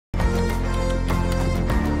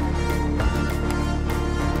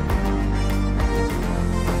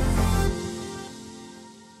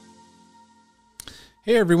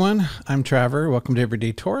Hey everyone, I'm Trevor. Welcome to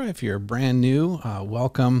Everyday Torah. If you're brand new,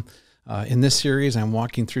 welcome. In this series, I'm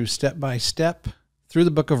walking through step by step through the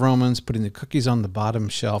book of Romans, putting the cookies on the bottom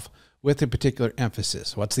shelf with a particular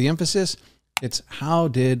emphasis. What's the emphasis? It's how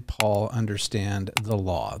did Paul understand the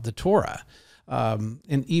law, the Torah?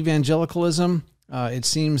 In evangelicalism, it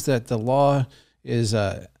seems that the law is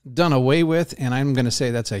done away with, and I'm going to say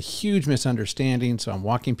that's a huge misunderstanding. So I'm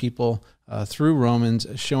walking people through Romans,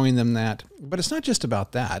 showing them that. But it's not just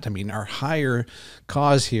about that. I mean, our higher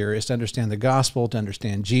cause here is to understand the gospel, to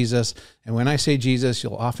understand Jesus. And when I say Jesus,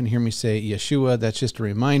 you'll often hear me say Yeshua. That's just to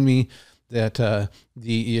remind me that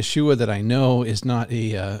the Yeshua that I know is not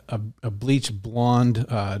a bleached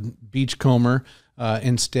blonde beachcomber.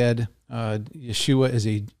 Instead, Yeshua is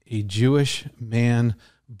a Jewish man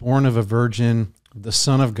born of a virgin, the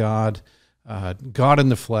Son of God, God in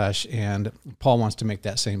the flesh, and Paul wants to make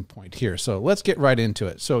that same point here. So let's get right into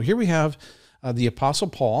it. So here we have the Apostle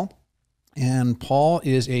Paul, and Paul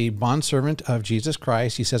is a bondservant of Jesus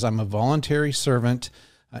Christ. He says, I'm a voluntary servant,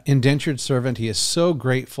 indentured servant. He is so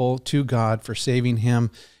grateful to God for saving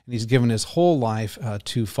him, and he's given his whole life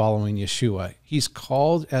to following Yeshua. He's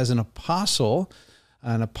called as an apostle.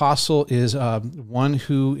 An apostle is one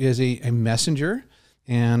who is a messenger,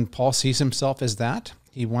 and Paul sees himself as that.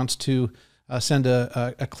 He wants to send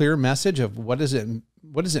a clear message of what does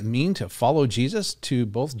it mean to follow Jesus to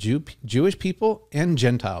both Jewish people and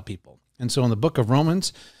Gentile people. And so in the book of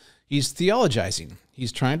Romans, he's theologizing.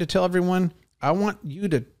 He's trying to tell everyone, I want you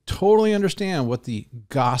to totally understand what the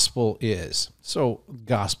gospel is. So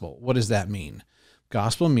gospel, what does that mean?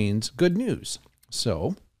 Gospel means good news.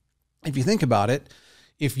 So if you think about it,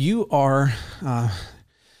 if you are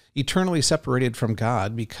eternally separated from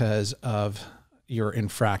God because of your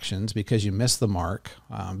infractions, because you missed the mark,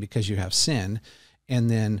 because you have sin, and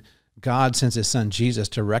then God sends his son Jesus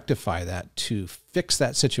to rectify that, to fix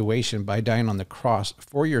that situation by dying on the cross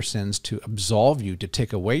for your sins, to absolve you, to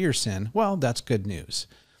take away your sin, well, that's good news,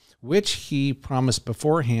 which he promised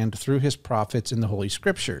beforehand through his prophets in the Holy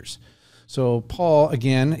Scriptures. So Paul,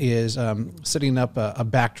 again, is setting up a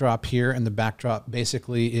backdrop here, and the backdrop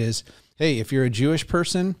basically is, hey, if you're a Jewish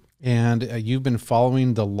person and you've been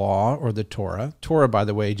following the law or the Torah, Torah, by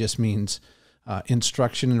the way, just means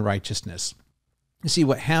instruction in righteousness. You see,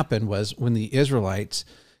 what happened was when the Israelites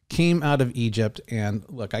came out of Egypt, and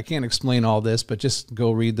look, I can't explain all this, but just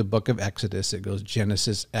go read the book of Exodus. It goes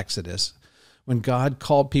Genesis, Exodus. When God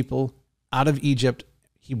called people out of Egypt,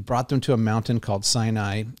 he brought them to a mountain called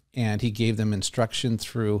Sinai, and he gave them instruction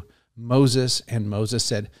through Moses, and Moses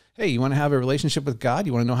said, hey, you want to have a relationship with God?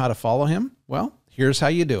 You want to know how to follow him? Well, here's how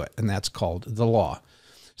you do it, and that's called the law.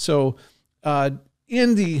 So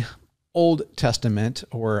in the Old Testament,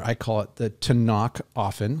 or I call it the Tanakh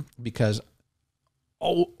often, because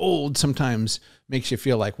old sometimes makes you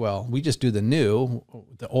feel like, well, we just do the new.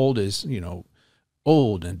 The old is,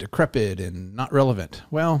 old and decrepit and not relevant.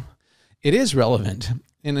 Well, it is relevant.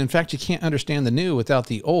 And in fact, you can't understand the new without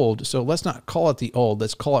the old. So let's not call it the old.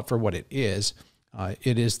 Let's call it for what it is.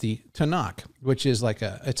 It is the Tanakh, which is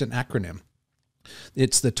it's an acronym.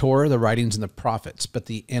 It's the Torah, the writings, and the prophets, but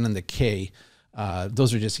the N and the K,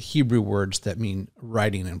 those are just Hebrew words that mean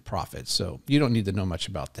writing and prophets. So you don't need to know much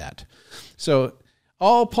about that. So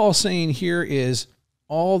all Paul's saying here is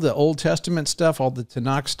all the Old Testament stuff, all the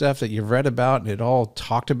Tanakh stuff that you've read about, and it all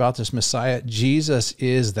talked about this Messiah. Jesus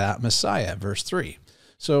is that Messiah, verse 3.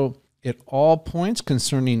 So it all points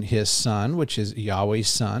concerning his son, which is Yahweh's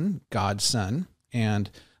son, God's son. And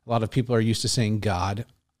a lot of people are used to saying God.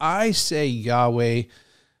 I say Yahweh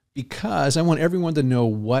because I want everyone to know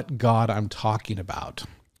what God I'm talking about.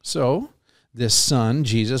 So this son,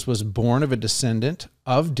 Jesus, was born of a descendant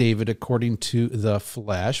of David according to the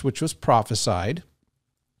flesh, which was prophesied.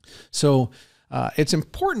 So it's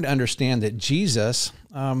important to understand that Jesus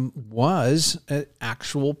was an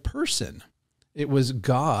actual person. It was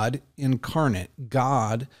God incarnate,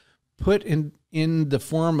 God put in the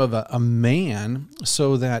form of a man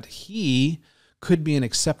so that he could be an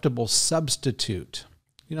acceptable substitute.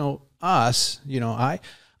 I'm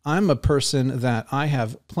a person that I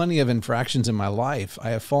have plenty of infractions in my life.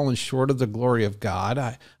 I have fallen short of the glory of God.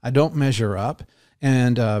 I don't measure up.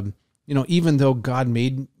 And, even though God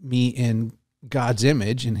made me in God's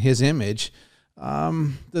image, in his image,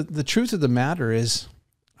 the truth of the matter is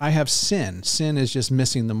I have sin. Sin is just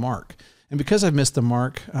missing the mark. And because I've missed the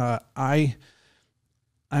mark, I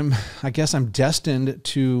guess I'm destined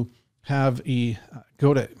to have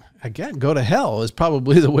go to hell is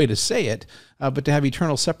probably the way to say it, but to have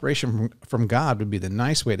eternal separation from God would be the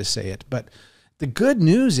nice way to say it. But the good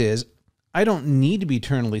news is I don't need to be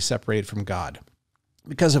eternally separated from God.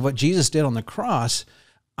 because of what Jesus did on the cross,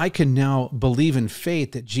 I can now believe in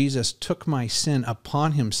faith that Jesus took my sin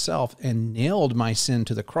upon himself and nailed my sin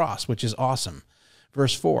to the cross, which is awesome.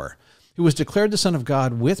 Verse 4, who was declared the Son of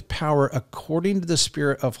God with power according to the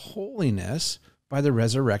Spirit of holiness by the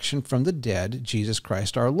resurrection from the dead, Jesus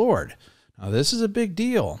Christ our Lord. Now, this is a big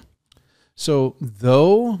deal. So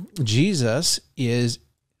though Jesus is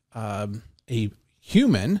a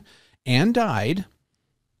human and died,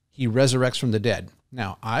 he resurrects from the dead.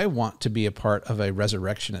 Now, I want to be a part of a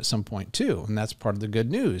resurrection at some point too, and that's part of the good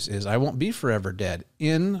news, is I won't be forever dead.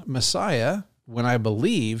 In Messiah, when I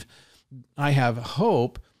believe, I have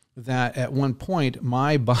hope that at one point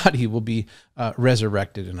my body will be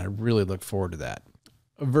resurrected, and I really look forward to that.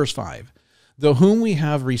 Verse 5, though whom we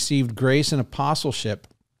have received grace and apostleship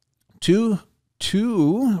to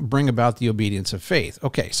bring about the obedience of faith.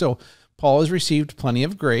 Okay, so Paul has received plenty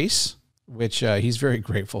of grace, which he's very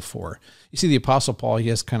grateful for. You see, the Apostle Paul, he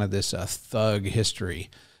has kind of this thug history.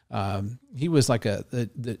 He was like a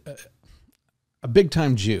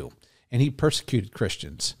big-time Jew, and he persecuted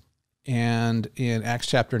Christians. And in Acts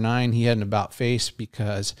chapter 9, he had an about face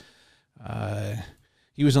because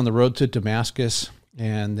he was on the road to Damascus,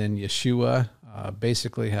 and then Yeshua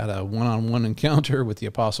basically had a one-on-one encounter with the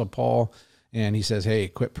Apostle Paul, and he says, hey,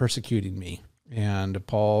 quit persecuting me. And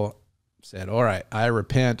Paul said, all right, I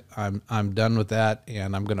repent. I'm done with that,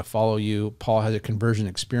 and I'm going to follow you. Paul has a conversion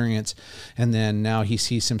experience, and then now he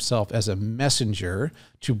sees himself as a messenger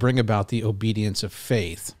to bring about the obedience of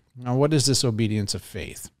faith. Now, what is this obedience of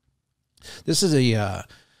faith? This is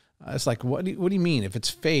it's like, what do you mean? If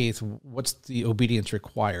it's faith, what's the obedience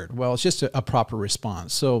required? Well, it's just a proper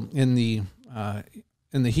response. So in the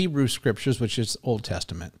Hebrew scriptures, which is Old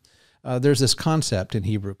Testament, there's this concept in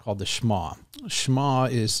Hebrew called the Shema. Shema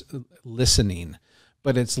is listening,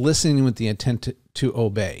 but it's listening with the intent to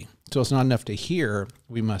obey. So it's not enough to hear,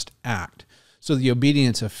 we must act. So the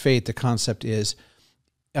obedience of faith, the concept is,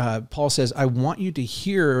 Paul says, I want you to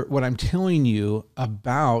hear what I'm telling you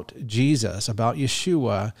about Jesus, about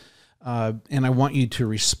Yeshua, and I want you to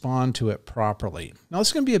respond to it properly. Now, this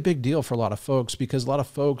is going to be a big deal for a lot of folks because a lot of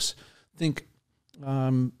folks think,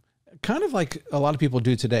 kind of like a lot of people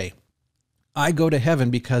do today, I go to heaven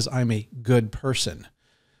because I'm a good person.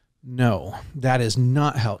 No, that is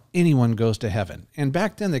not how anyone goes to heaven. And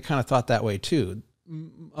back then, they kind of thought that way too.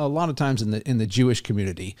 A lot of times in the Jewish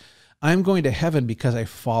community, I'm going to heaven because I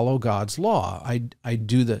follow God's law. I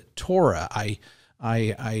do the Torah. I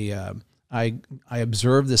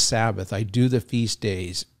observe the Sabbath. I do the feast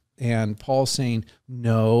days. And Paul's saying,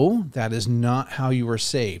 no, that is not how you are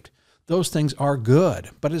saved. Those things are good,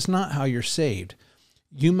 but it's not how you're saved.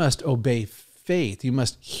 You must obey faith. You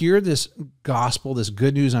must hear this gospel, this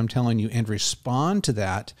good news I'm telling you, and respond to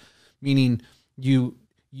that, meaning you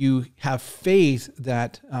have faith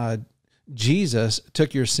that Jesus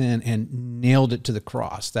took your sin and nailed it to the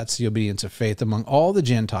cross. That's the obedience of faith among all the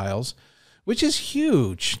Gentiles, which is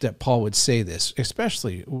huge that Paul would say this,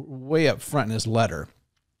 especially way up front in his letter.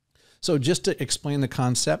 So just to explain the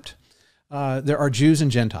concept, there are Jews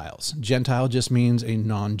and Gentiles. Gentile just means a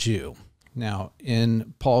non-Jew. Now,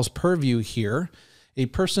 in Paul's purview here, a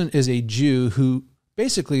person is a Jew who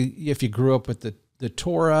basically, if you grew up with the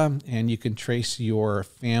Torah and you can trace your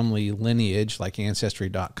family lineage like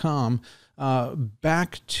Ancestry.com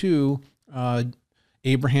back to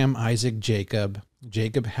Abraham, Isaac, Jacob.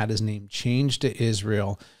 Jacob had his name changed to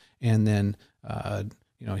Israel, and then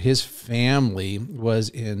his family was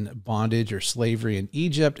in bondage or slavery in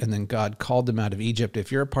Egypt, and then God called them out of Egypt.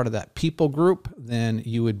 If you're a part of that people group, then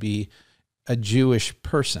you would be a Jewish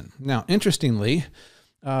person. Now, interestingly,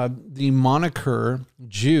 the moniker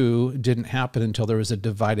Jew didn't happen until there was a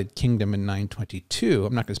divided kingdom in 922.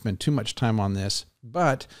 I'm not going to spend too much time on this,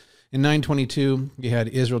 but in 922, you had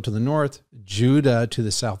Israel to the north, Judah to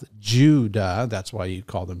the south. Judah, that's why you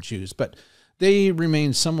call them Jews, but they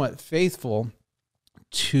remained somewhat faithful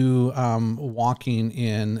to walking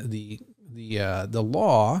in the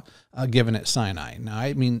law given at Sinai. Now,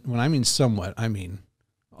 when I mean somewhat, I mean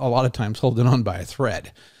a lot of times holding on by a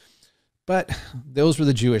thread. But those were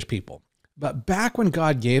the Jewish people. But back when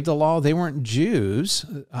God gave the law, they weren't Jews.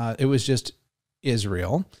 It was just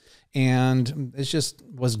Israel. And it just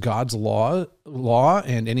was God's law,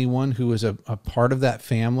 and anyone who was a part of that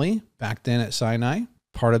family back then at Sinai,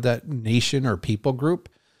 part of that nation or people group,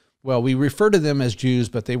 well, we refer to them as Jews,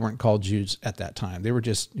 but they weren't called Jews at that time. They were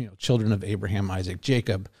just children of Abraham, Isaac,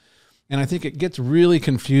 Jacob. And I think it gets really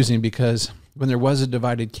confusing because when there was a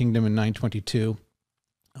divided kingdom in 922,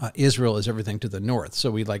 Israel is everything to the north.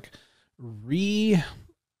 So we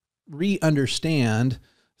re-understand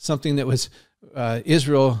something that was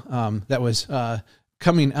Israel that was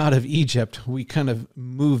coming out of Egypt, we kind of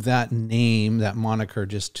move that name, that moniker,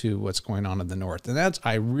 just to what's going on in the north. And that's,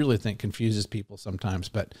 I really think, confuses people sometimes.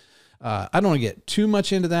 But I don't want to get too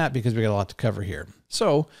much into that because we got a lot to cover here.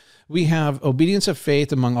 So we have obedience of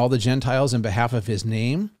faith among all the Gentiles in behalf of his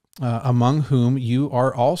name, among whom you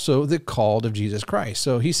are also the called of Jesus Christ.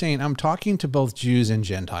 So he's saying, I'm talking to both Jews and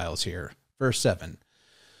Gentiles here. Verse 7,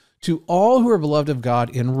 to all who are beloved of God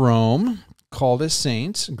in Rome, called as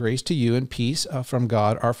saints, grace to you and peace from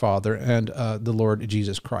God our Father and the Lord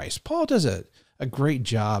Jesus Christ. Paul does a great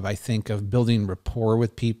job, I think, of building rapport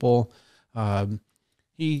with people.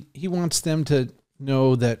 He wants them to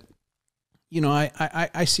know that, you know,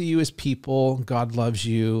 I see you as people. God loves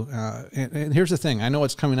you. And here's the thing. I know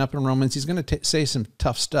it's coming up in Romans. He's going to say some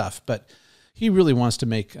tough stuff, but he really wants to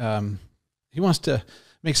make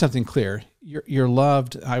something clear. You're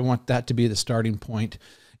loved. I want that to be the starting point.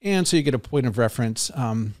 And so you get a point of reference.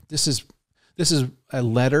 This is a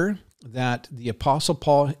letter that the Apostle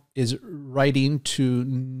Paul is writing to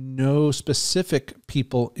no specific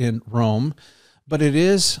people in Rome, but it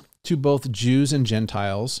is to both Jews and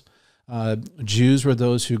Gentiles. Jews were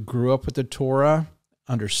those who grew up with the Torah,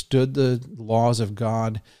 understood the laws of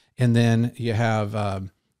God, and then you have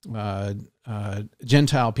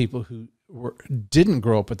Gentile people who didn't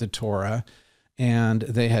grow up with the Torah, and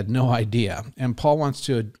they had no idea. And Paul wants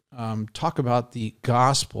to talk about the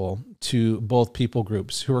gospel to both people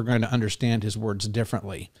groups who are going to understand his words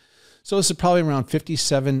differently. So this is probably around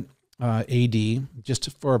 57 AD, just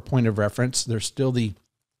for a point of reference. There's still the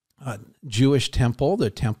Jewish temple, the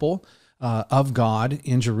temple of God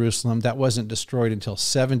in Jerusalem. That wasn't destroyed until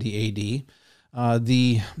 70 AD.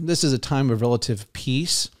 This is a time of relative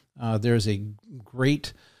peace. There's a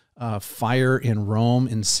great fire in Rome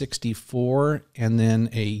in 64, and then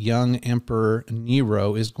a young emperor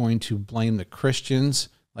Nero is going to blame the Christians,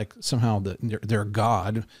 like somehow their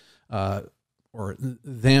God, or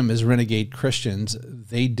them as renegade Christians.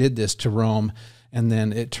 They did this to Rome, and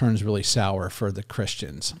then it turns really sour for the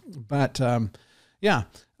Christians. But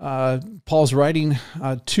Paul's writing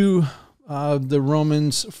to the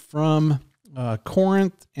Romans from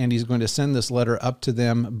Corinth, and he's going to send this letter up to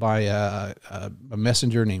them by a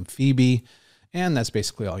messenger named Phoebe, and that's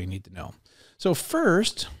basically all you need to know. So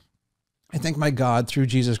first, I thank my God through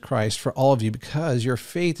Jesus Christ for all of you, because your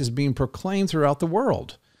faith is being proclaimed throughout the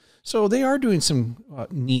world. So they are doing some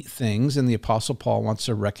neat things, and the Apostle Paul wants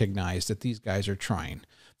to recognize that these guys are trying.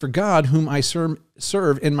 For God, whom I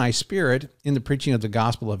serve in my spirit in the preaching of the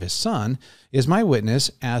gospel of his Son, is my witness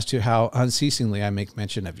as to how unceasingly I make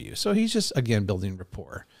mention of you. So he's just, again, building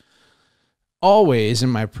rapport. Always in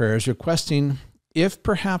my prayers requesting, if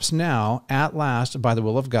perhaps now, at last, by the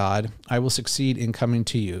will of God, I will succeed in coming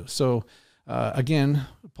to you. So again,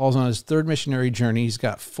 Paul's on his third missionary journey. He's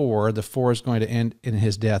got 4. The 4 is going to end in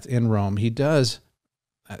his death in Rome. He does.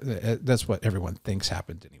 That's what everyone thinks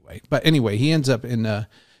happened anyway. But anyway, he ends up in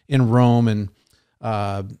Rome, and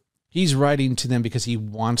he's writing to them because he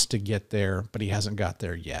wants to get there, but he hasn't got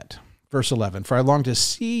there yet. Verse 11, for I long to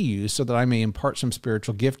see you so that I may impart some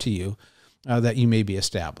spiritual gift to you, that you may be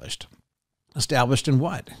established. Established in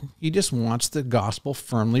what? He just wants the gospel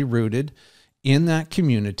firmly rooted in that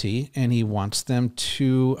community, and he wants them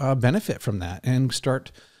to benefit from that and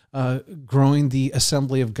start growing the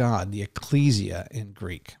assembly of God, the ecclesia in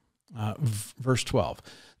Greek. Verse 12,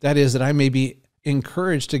 that is, that I may be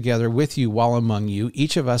encouraged together with you while among you,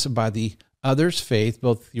 each of us by the other's faith,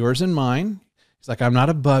 both yours and mine. He's like, I'm not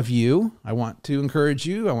above you. I want to encourage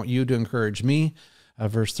you. I want you to encourage me.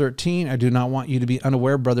 Verse 13, I do not want you to be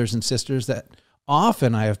unaware, brothers and sisters, that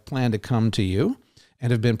often I have planned to come to you and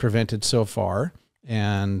have been prevented so far.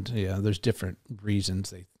 And there's different reasons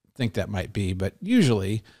they think that might be, but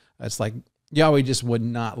usually it's like Yahweh just would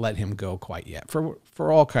not let him go quite yet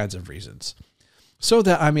for all kinds of reasons. So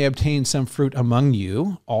that I may obtain some fruit among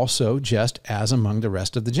you also, just as among the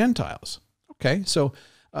rest of the Gentiles. Okay, so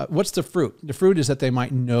what's the fruit? The fruit is that they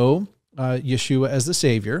might know Yeshua as the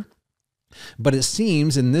Savior. But it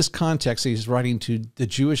seems in this context, he's writing to the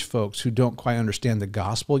Jewish folks who don't quite understand the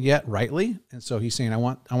gospel yet rightly. And so he's saying, I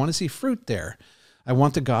want to see fruit there. I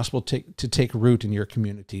want the gospel to take root in your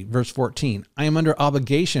community. Verse 14, I am under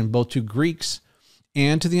obligation both to Greeks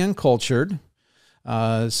and to the uncultured.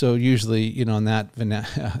 So usually, in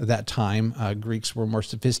that time, Greeks were more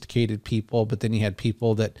sophisticated people, but then you had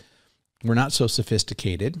people that were not so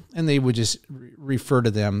sophisticated, and they would just refer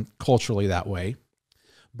to them culturally that way.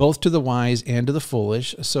 Both to the wise and to the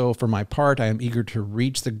foolish. So for my part, I am eager to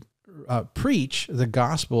preach the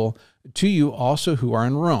gospel to you also who are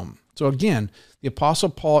in Rome. So again, the Apostle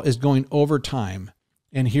Paul is going overtime,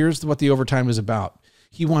 and here's what the overtime is about.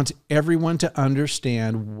 He wants everyone to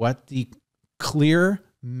understand what the clear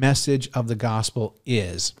message of the gospel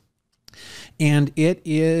is. And it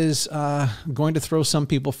is going to throw some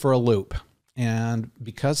people for a loop. And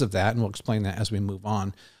because of that, and we'll explain that as we move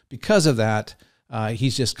on, because of that,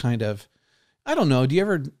 he's just kind of, I don't know, do you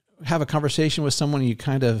ever have a conversation with someone and you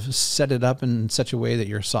kind of set it up in such a way that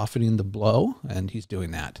you're softening the blow? And he's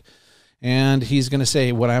doing that. And he's going to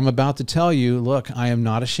say, what I'm about to tell you, look, I am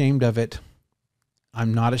not ashamed of it.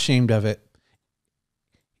 I'm not ashamed of it.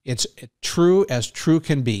 It's true as true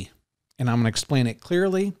can be. And I'm going to explain it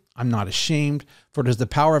clearly. I'm not ashamed, for it is the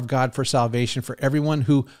power of God for salvation for everyone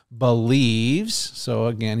who believes. So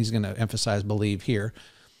again, he's going to emphasize believe here.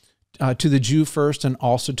 To the Jew first and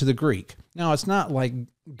also to the Greek. Now, it's not like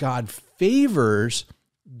God favors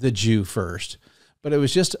the Jew first, but it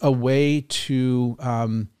was just a way to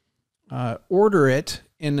order it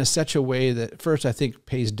in such a way that first, I think,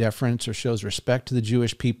 pays deference or shows respect to the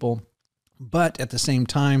Jewish people. But at the same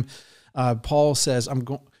time, Paul says,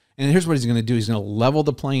 and here's what he's going to do. He's going to level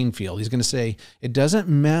the playing field. He's going to say, it doesn't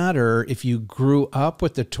matter if you grew up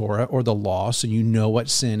with the Torah or the law, so you know what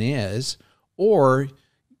sin is, or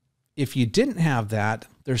if you didn't have that,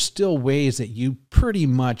 there's still ways that you pretty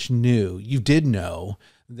much knew, you did know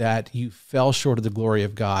that you fell short of the glory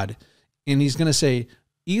of God. And he's going to say,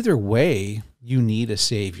 either way, you need a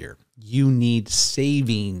Savior. You need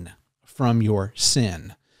saving from your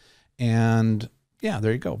sin. And yeah,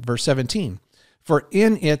 there you go. Verse 17. For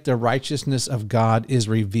in it the righteousness of God is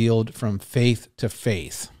revealed from faith to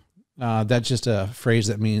faith. That's just a phrase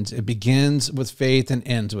that means it begins with faith and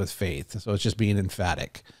ends with faith. So it's just being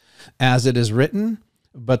emphatic. As it is written,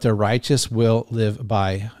 but the righteous will live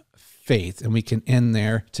by faith. And we can end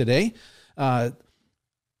there today. A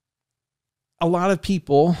lot of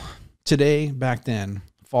people today, back then,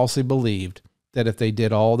 falsely believed that if they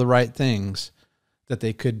did all the right things, that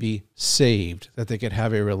they could be saved, that they could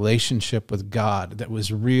have a relationship with God that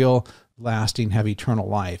was real, lasting, have eternal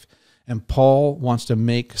life. And Paul wants to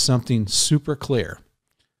make something super clear.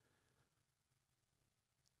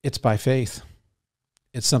 It's by faith.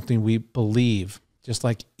 It's something we believe, just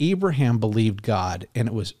like Abraham believed God, and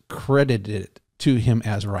it was credited to him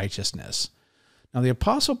as righteousness. Now, the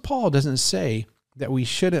Apostle Paul doesn't say that we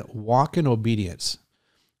shouldn't walk in obedience.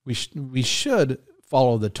 We should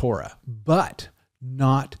follow the Torah, but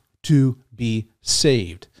not to be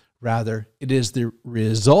saved. Rather, it is the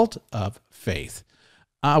result of faith.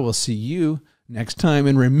 I will see you next time.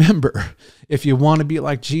 And remember, if you want to be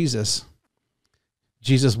like Jesus,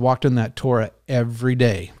 Jesus walked in that Torah every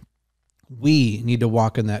day. We need to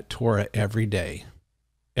walk in that Torah every day.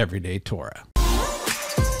 Everyday Torah.